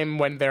time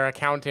when their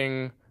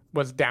accounting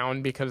was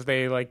down because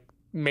they like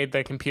made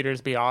the computers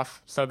be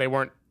off, so they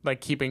weren't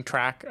like keeping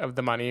track of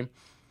the money,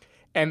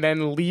 and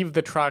then leave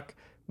the truck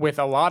with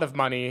a lot of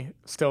money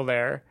still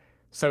there,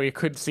 so it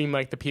could seem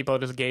like the people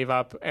just gave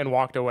up and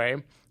walked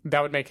away.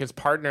 That would make his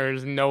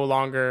partners no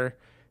longer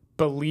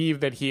believe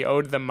that he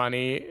owed them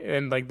money,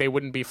 and like they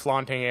wouldn't be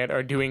flaunting it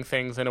or doing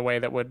things in a way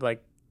that would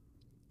like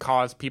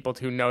cause people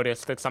to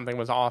notice that something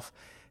was off.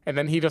 And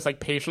then he just like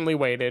patiently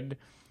waited.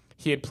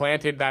 He had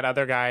planted that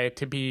other guy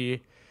to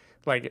be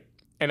like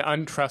an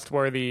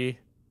untrustworthy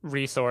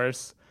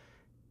resource,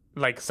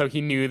 like so he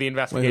knew the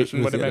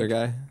investigation would have been. Who's the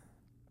other guy?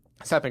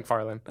 Seth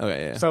MacFarlane.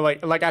 Okay, yeah. So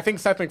like I think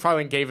Seth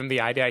MacFarlane gave him the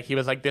idea. He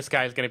was like, this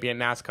guy's going to be in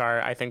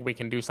NASCAR. I think we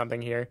can do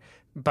something here.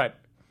 But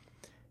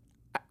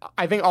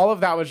I think all of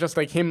that was just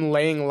like him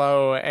laying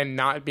low and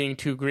not being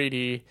too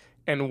greedy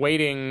and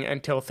waiting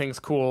until things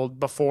cooled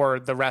before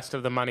the rest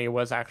of the money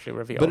was actually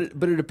revealed.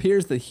 But it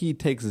appears that he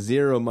takes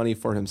zero money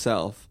for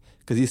himself,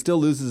 because he still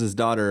loses his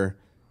daughter,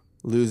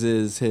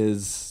 loses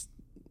his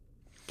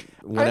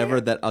whatever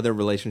that other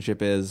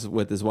relationship is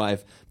with his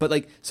wife. But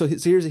like, so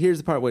here's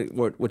the part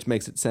which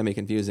makes it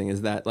semi-confusing,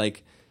 is that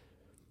like,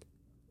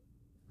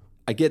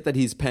 I get that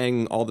he's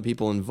paying all the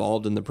people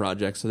involved in the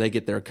project so they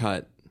get their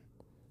cut,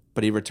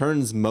 but he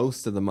returns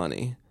most of the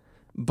money.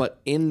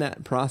 But in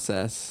that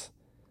process,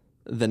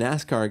 the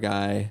NASCAR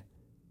guy,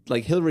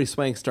 like Hilary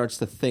Swank, starts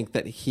to think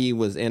that he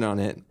was in on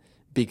it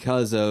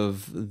because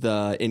of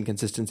the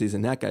inconsistencies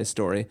in that guy's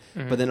story.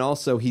 Mm-hmm. But then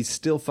also he's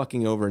still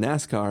fucking over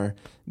NASCAR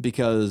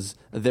because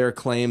their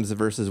claims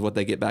versus what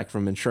they get back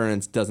from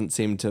insurance doesn't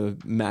seem to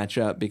match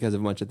up because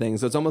of a bunch of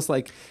things. So it's almost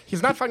like...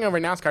 He's not fucking over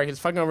NASCAR. He's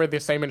fucking over the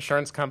same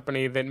insurance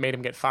company that made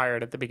him get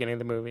fired at the beginning of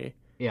the movie.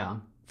 Yeah.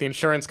 The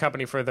insurance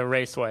company for the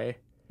raceway.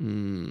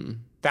 Mm.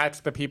 That's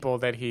the people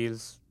that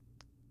he's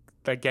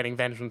getting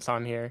vengeance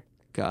on here.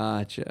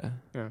 Gotcha.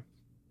 Yeah.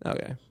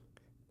 Okay.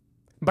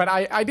 But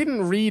I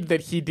didn't read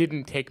that he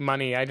didn't take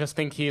money. I just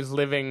think he is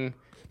living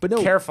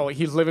no, careful.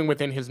 He's living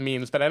within his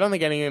means. But I don't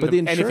think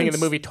anything in the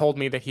movie told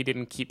me that he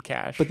didn't keep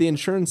cash. But the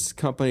insurance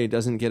company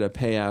doesn't get a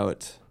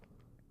payout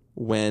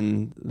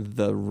when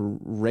the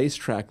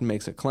racetrack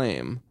makes a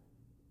claim.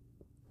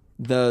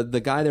 The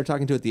guy they're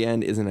talking to at the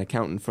end is an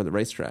accountant for the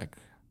racetrack.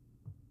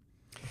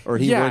 Or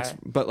he works,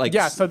 but like...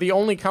 Yeah, so the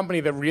only company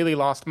that really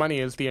lost money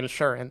is the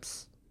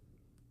insurance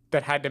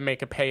that had to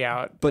make a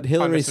payout. But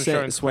Hilary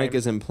Swank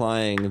is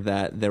implying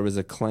that there was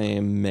a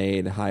claim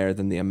made higher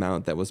than the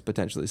amount that was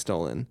potentially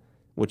stolen,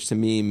 which to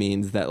me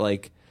means that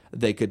like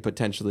they could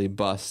potentially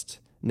bust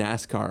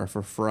NASCAR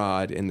for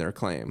fraud in their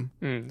claim.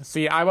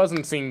 See, I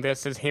wasn't seeing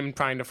this as him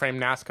trying to frame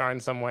NASCAR in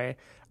some way.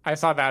 I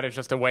saw that as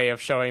just a way of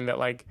showing that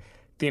like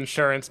the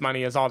insurance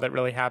money is all that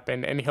really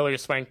happened, and Hilary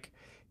Swank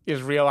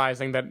is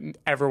realizing that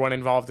everyone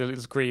involved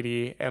is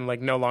greedy and like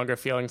no longer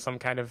feeling some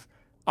kind of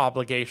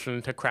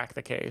obligation to crack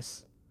the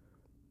case.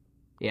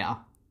 Yeah.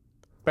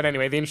 But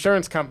anyway, the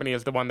insurance company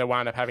is the one that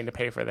wound up having to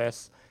pay for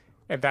this.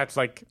 And that's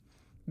like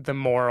the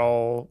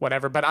moral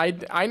whatever. But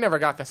I never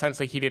got the sense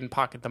that he didn't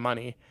pocket the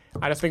money.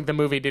 I just think the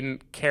movie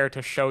didn't care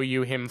to show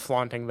you him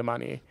flaunting the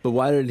money. But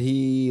why did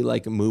he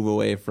like move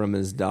away from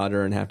his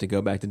daughter and have to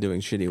go back to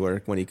doing shitty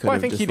work when he could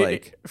have just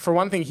like... For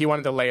one thing, he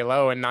wanted to lay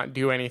low and not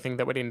do anything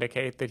that would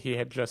indicate that he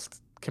had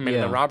just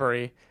committed a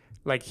robbery.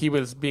 Like he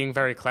was being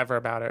very clever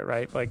about it,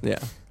 right? Like,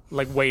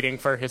 like waiting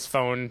for his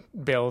phone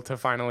bill to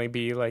finally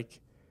be like...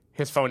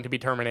 his phone to be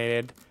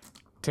terminated,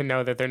 to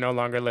know that they're no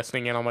longer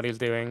listening in on what he's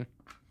doing.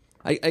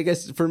 I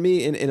guess for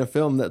me, in a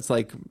film that's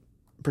like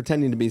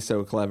pretending to be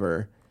so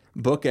clever,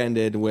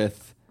 bookended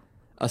with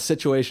a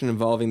situation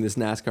involving this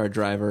NASCAR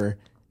driver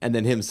and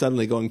then him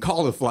suddenly going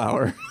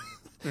cauliflower.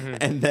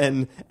 And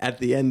then at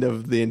the end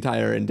of the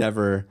entire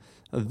endeavor,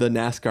 the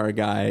NASCAR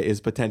guy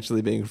is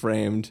potentially being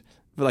framed.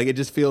 But like, it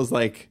just feels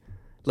like,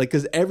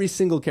 because every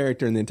single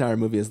character in the entire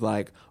movie is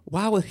like,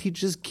 why would he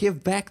just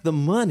give back the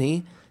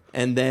money?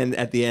 And then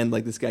at the end,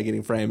 like this guy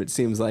getting framed, it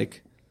seems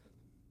like,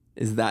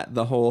 is that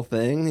the whole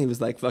thing? He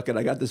was like, fuck it,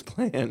 I got this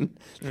plan.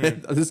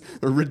 This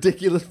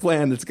ridiculous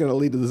plan that's going to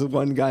lead to this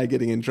one guy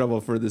getting in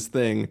trouble for this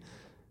thing.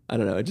 I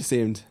don't know, it just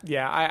seemed...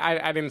 Yeah,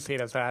 I didn't see it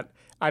as that.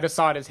 I just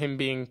saw it as him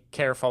being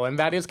careful. And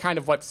that is kind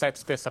of what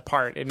sets this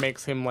apart. It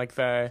makes him like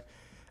a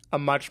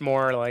much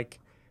more like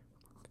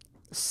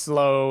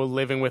slow,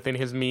 living within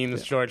his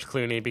means George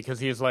Clooney, because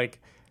he's like,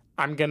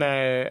 I'm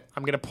gonna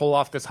pull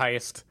off this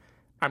heist.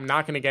 I'm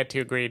not going to get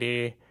too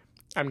greedy.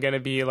 I'm going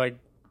to be like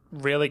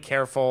really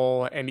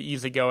careful and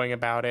easygoing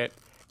about it.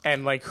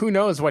 And like, who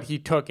knows what he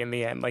took in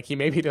the end? Like he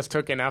maybe just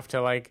took enough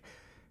to like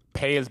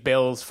pay his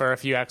bills for a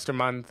few extra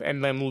months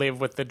and then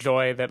live with the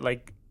joy that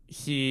like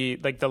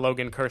the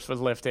Logan curse was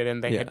lifted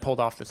and they had pulled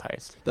off this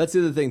heist. That's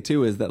the other thing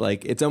too, is that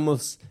like, it's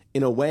almost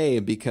in a way,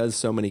 because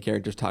so many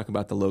characters talk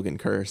about the Logan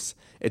curse,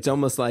 it's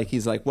almost like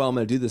he's like, well, I'm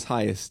going to do this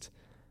heist,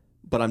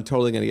 but I'm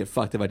totally going to get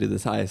fucked if I do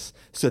this heist.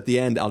 So at the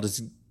end, I'll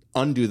just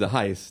undo the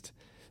heist.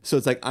 So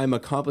it's like I'm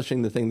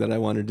accomplishing the thing that I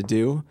wanted to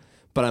do,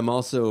 but I'm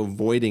also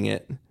avoiding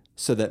it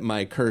so that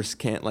my curse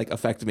can't like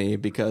affect me,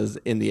 because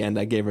in the end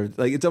I gave her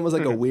like, it's almost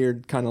like a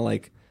weird kind of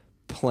like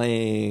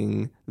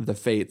playing the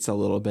fates a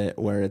little bit,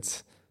 where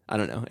it's, I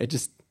don't know, it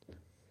just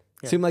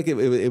seemed like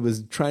it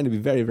was trying to be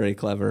very, very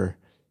clever,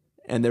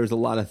 and there was a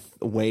lot of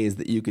ways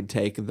that you could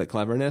take the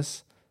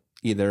cleverness,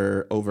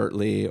 either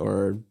overtly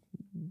or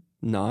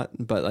not,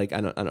 but like I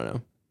don't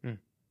know.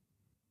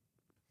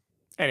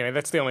 Anyway,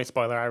 that's the only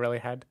spoiler I really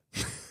had.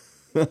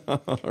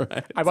 All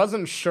right. I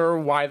wasn't sure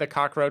why the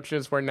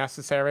cockroaches were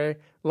necessary.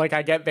 Like,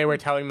 I get they were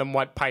telling them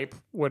what pipe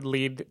would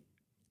lead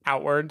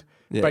outward,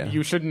 but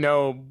you should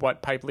know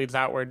what pipe leads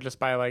outward just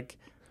by, like,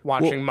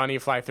 watching money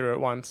fly through it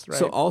once, right?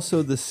 So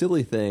also the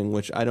silly thing,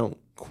 which I don't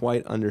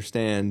quite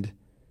understand,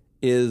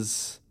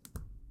 is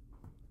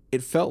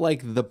it felt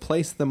like the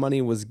place the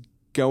money was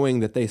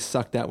going that they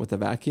sucked out with the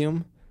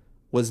vacuum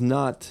was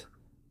not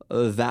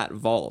that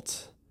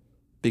vault.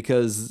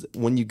 Because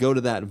when you go to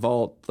that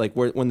vault, like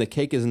when the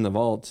cake is in the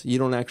vault, you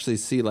don't actually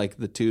see like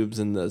the tubes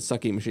and the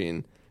sucking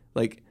machine.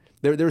 Like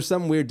there was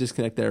some weird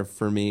disconnect there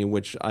for me,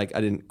 which I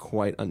didn't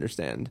quite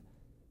understand.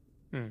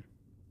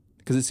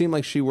 Because it seemed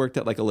like she worked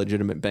at like a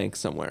legitimate bank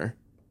somewhere,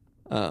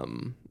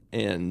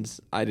 and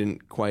I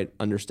didn't quite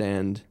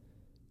understand.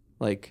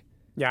 Like,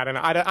 yeah,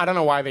 I don't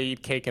know why they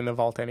eat cake in the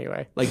vault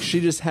anyway. Like she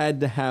just had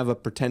to have a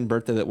pretend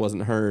birthday that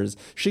wasn't hers.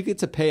 She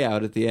gets a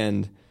payout at the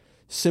end,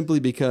 simply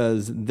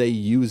because they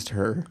used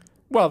her.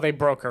 Well, they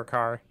broke her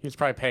car. He was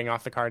probably paying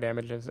off the car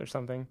damages or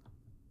something.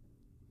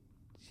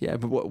 Yeah,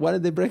 but why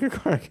did they break her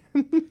car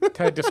again?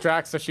 To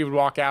distract so she would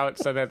walk out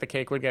so that the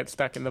cake would get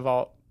stuck in the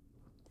vault.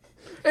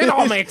 It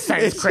all makes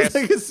sense, Chris.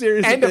 Like a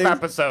series End of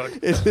episode.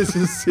 It's just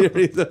a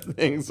series of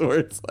things where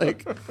it's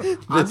like,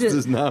 this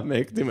does not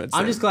make too much sense.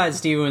 I'm just glad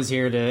Steven was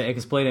here to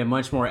explain it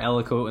much more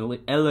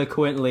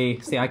eloquently.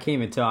 See, I can't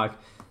even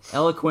talk.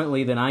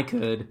 Eloquently than I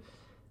could.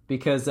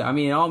 Because, I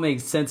mean, it all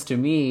makes sense to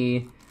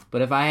me,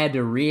 But if I had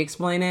to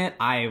re-explain it,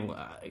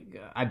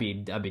 I'd be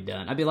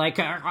done. I'd be like,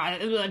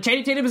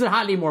 Channing Tatum isn't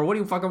hot anymore. What do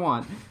you fucking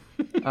want?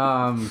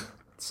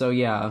 So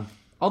yeah.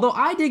 Although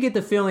I did get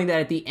the feeling that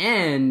at the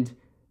end,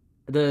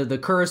 the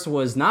curse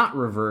was not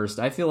reversed.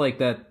 I feel like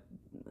that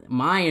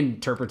my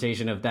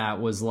interpretation of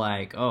that was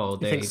like, oh,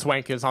 You think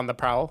Swank is on the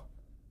prowl?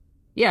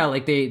 Yeah,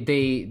 like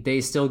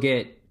they still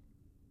get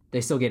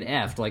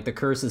effed. Like the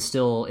curse is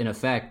still in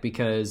effect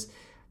because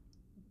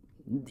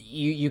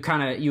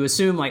you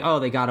assume like, oh,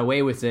 they got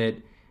away with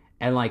it,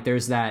 and like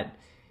there's that,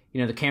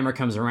 the camera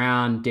comes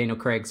around, Daniel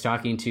Craig's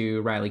talking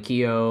to Riley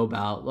Keough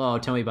about, oh,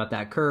 tell me about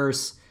that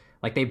curse.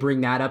 Like they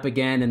bring that up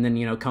again, and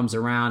then comes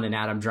around, and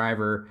Adam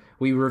Driver,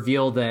 we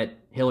reveal that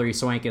Hilary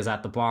Swank is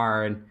at the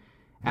bar, and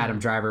Adam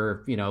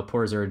Driver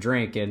pours her a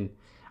drink, and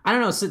I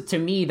don't know. So to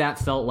me, that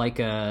felt like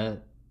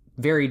a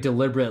very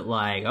deliberate,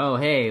 like, oh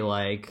hey,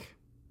 like.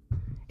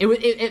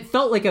 It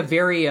felt like a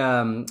very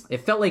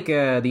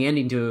the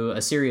ending to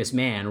A Serious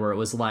Man, where it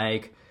was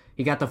like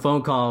he got the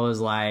phone call, it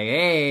was like,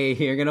 hey,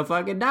 you're gonna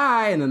fucking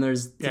die, and then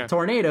there's the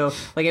tornado.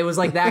 Like it was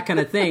like that kind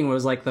of thing, where it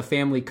was like the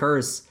family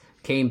curse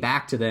came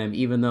back to them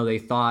even though they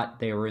thought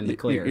they were in the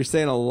clear. You're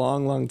saying a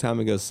long, long time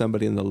ago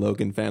somebody in the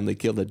Logan family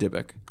killed a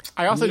Dybbuk.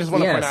 I also just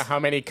want to point out how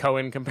many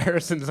Coen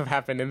comparisons have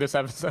happened in this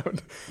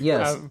episode.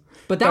 Yes,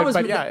 but that was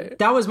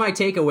my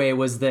takeaway,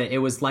 was that it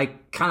was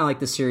like kind of like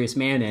the Serious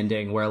Man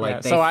ending, where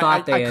like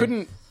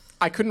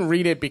I couldn't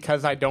read it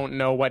because I don't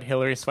know what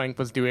Hilary Swank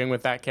was doing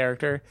with that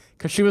character,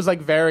 because she was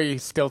like very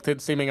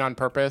stilted, seeming on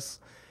purpose.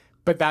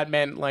 But that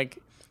meant like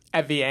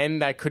at the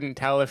end I couldn't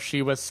tell if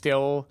she was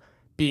still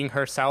being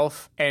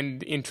herself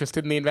and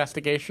interested in the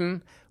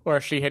investigation, or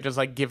if she had just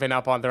like given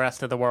up on the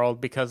rest of the world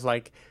because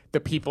like the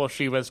people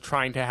she was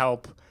trying to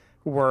help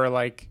were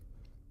like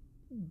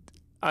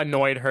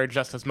annoyed her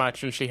just as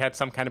much, and she had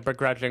some kind of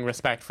begrudging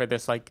respect for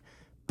this like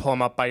pull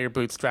 'em up by your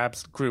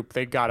bootstraps group.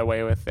 They got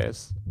away with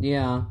this.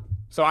 Yeah.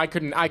 So I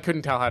couldn't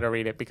tell how to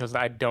read it because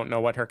I don't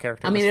know what her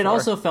character was. I mean, it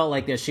also felt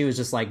like that she was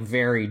just like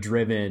very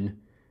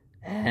driven,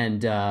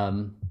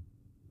 and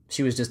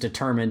she was just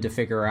determined to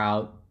figure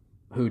out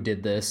who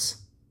did this.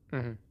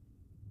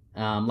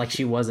 Mm-hmm. Like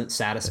she wasn't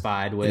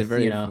satisfied with, in a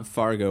very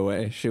Fargo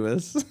way. She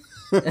was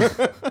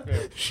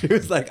she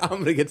was like, I'm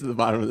gonna get to the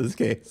bottom of this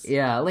case.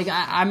 Yeah, like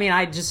I mean,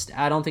 I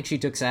don't think she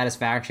took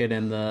satisfaction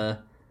in the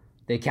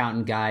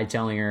accountant guy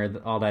telling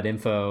her all that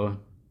info.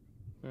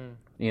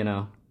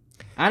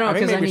 I don't know,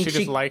 because maybe she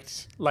just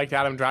liked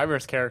Adam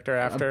Driver's character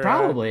after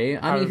probably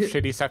how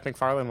shitty Seth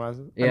MacFarlane was.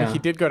 Yeah. I mean, he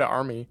did go to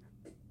Army.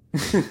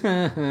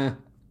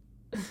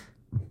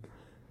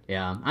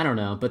 Yeah, I don't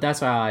know, but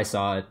that's how I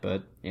saw it.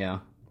 But yeah.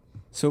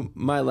 So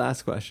my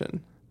last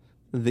question,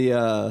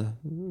 the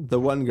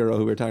one girl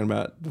who we were talking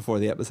about before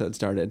the episode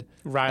started,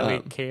 Riley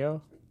Keough.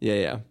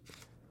 Yeah.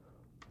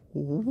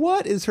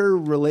 What is her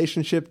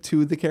relationship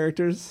to the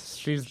characters?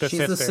 She's the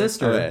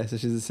sister. Okay, so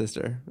she's a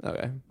sister.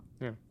 Okay.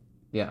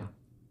 Yeah.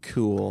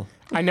 Cool.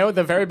 I know at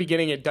the very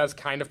beginning it does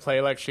kind of play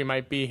like she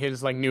might be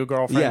his like new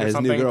girlfriend or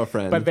something. Yeah, his new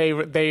girlfriend. But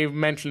they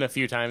mentioned a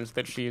few times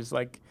that she's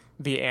like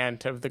the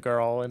aunt of the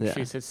girl and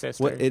she's his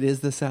sister. Well, it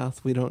is the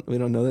South. We don't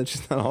know that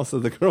she's not also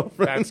the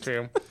girlfriend. That's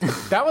true.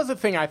 That was the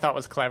thing I thought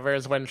was clever,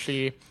 is when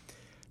she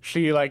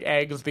like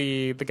eggs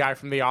the guy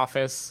from The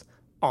Office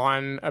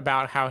on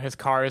about how his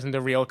car isn't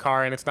a real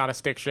car and it's not a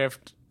stick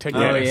shift to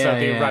get it,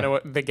 so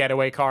the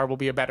getaway car will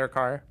be a better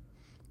car.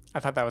 I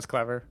thought that was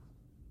clever.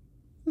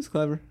 It was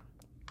clever.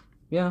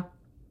 Yeah.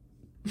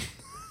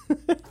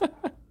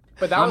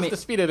 But that was the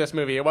speed of this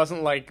movie. It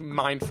wasn't like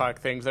mindfuck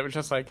things. It was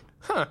just like,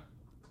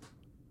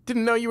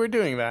 didn't know you were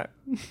doing that.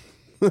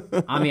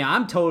 I mean,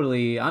 I'm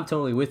totally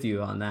with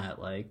you on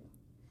that. Like,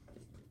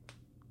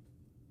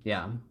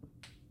 yeah.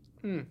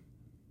 We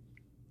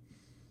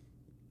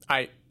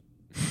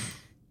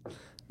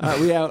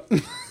out.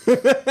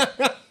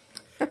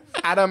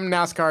 Adam,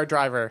 NASCAR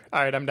driver.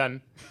 All right, I'm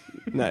done.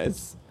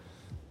 Nice.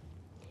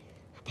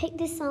 I picked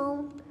this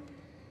song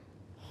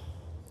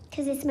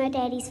because it's my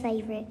daddy's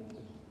favorite.